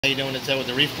How you doing? It's Ed with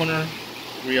the Reef Corner.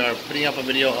 We are putting up a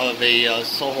video of a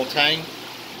Sohal Tang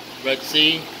Red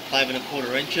Sea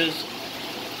 5¼ inches.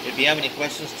 If you have any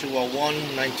questions,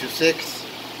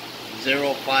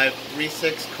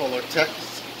 201-926-0536,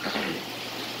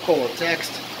 call or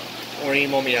text, or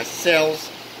email me at sales.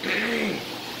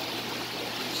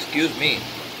 Excuse me.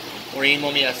 Or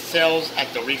email me at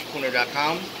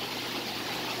sales@thereefcorner.com.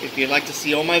 If you'd like to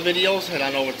see all my videos, head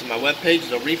on over to my webpage,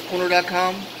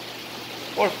 thereefcorner.com.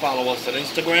 Or follow us on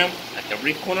Instagram at the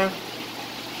Reef Corner.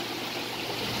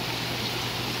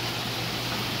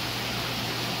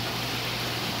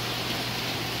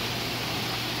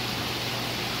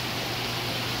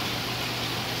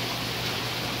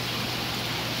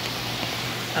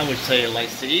 I would say it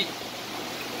likes to eat.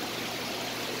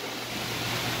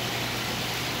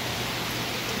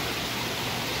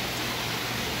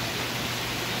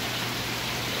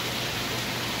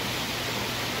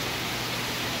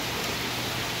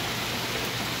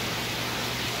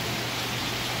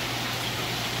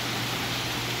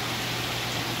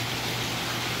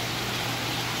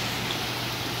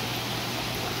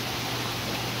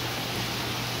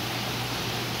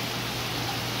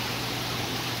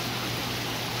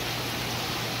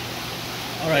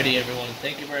 Alrighty everyone,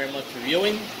 thank you very much for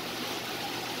viewing.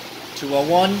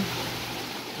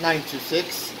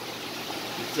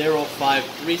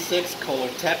 201-926-0536, call or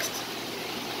text,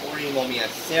 or email me at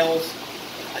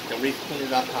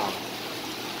sales@thereefcorner.com.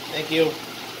 Thank you.